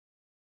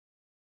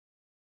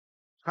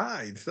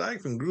Hi, it's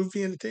Ike from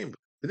Groovy Entertainment.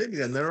 Today we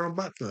got another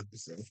unboxing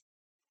episode.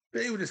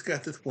 Today we just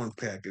got this one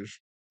package.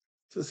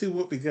 So let's see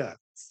what we got.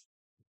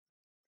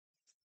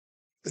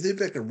 Let's see if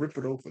I can rip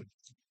it open.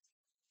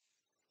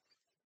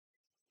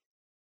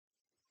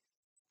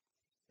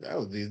 That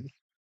was easy.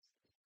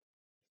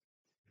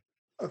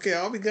 Okay,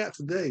 all we got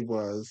today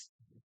was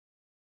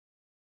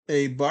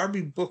a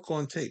Barbie book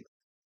on tape.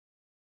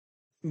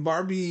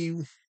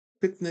 Barbie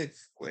picnic,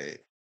 wait,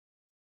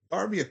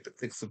 Barbie a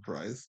picnic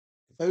surprise.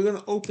 Now we're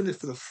going to open it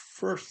for the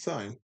first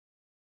time.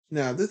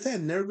 Now, this had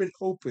never been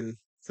opened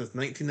since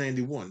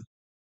 1991.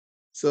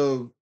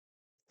 So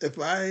if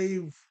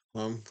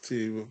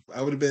see,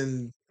 I would have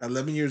been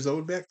 11 years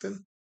old back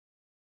then.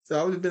 So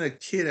I would have been a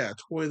kid at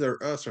Toys R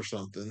Us or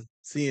something,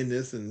 seeing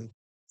this and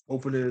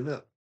opening it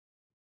up.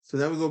 So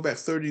now we go back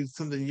 30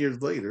 something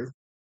years later,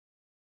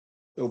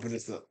 open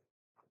this up.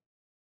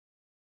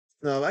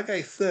 Now, like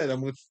I said,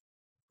 I'm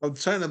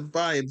trying to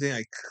buy everything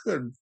I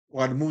could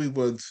while the movie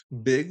was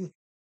big.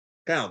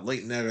 Kind of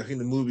late now. I think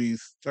the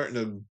movie's starting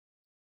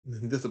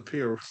to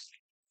disappear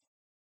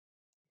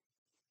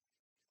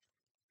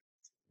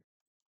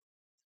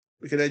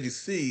because, as you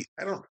see,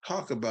 I don't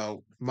talk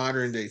about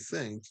modern day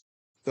things,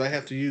 so I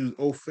have to use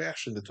old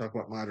fashioned to talk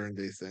about modern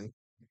day things.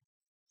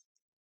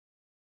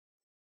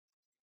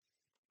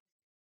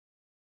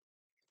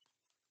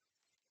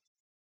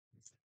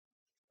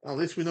 At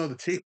least we know the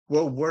tape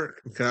will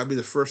work because I'll be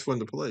the first one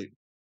to play.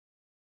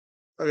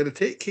 Okay, the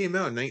tape came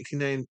out in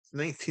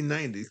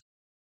 1990.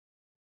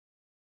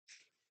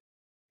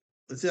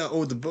 Let's see how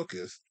old the book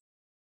is.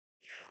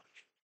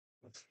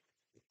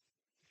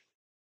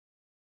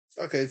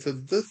 Okay, so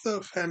this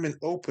stuff hadn't been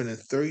open in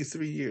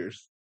 33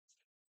 years.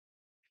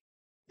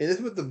 And this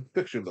is what the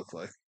picture looks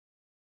like.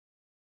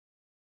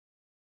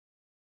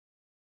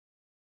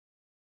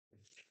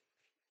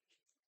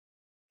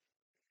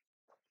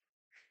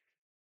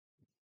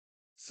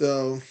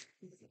 So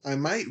I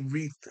might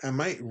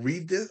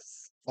read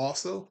this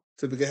also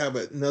so we can have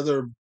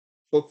another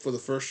book for the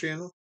first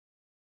channel.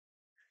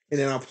 And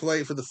then I'll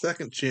play it for the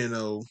second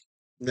channel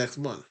next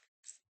month.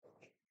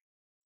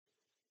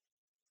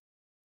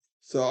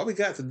 So all we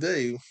got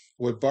today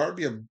was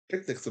Barbie a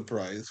picnic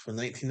surprise for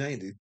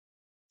 1990.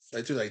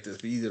 I do like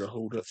this, be easy to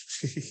hold up.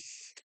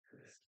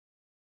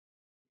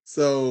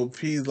 So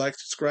please like,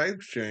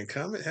 subscribe, share, and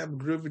comment. Have a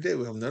groovy day.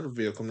 We'll have another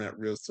video coming out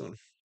real soon.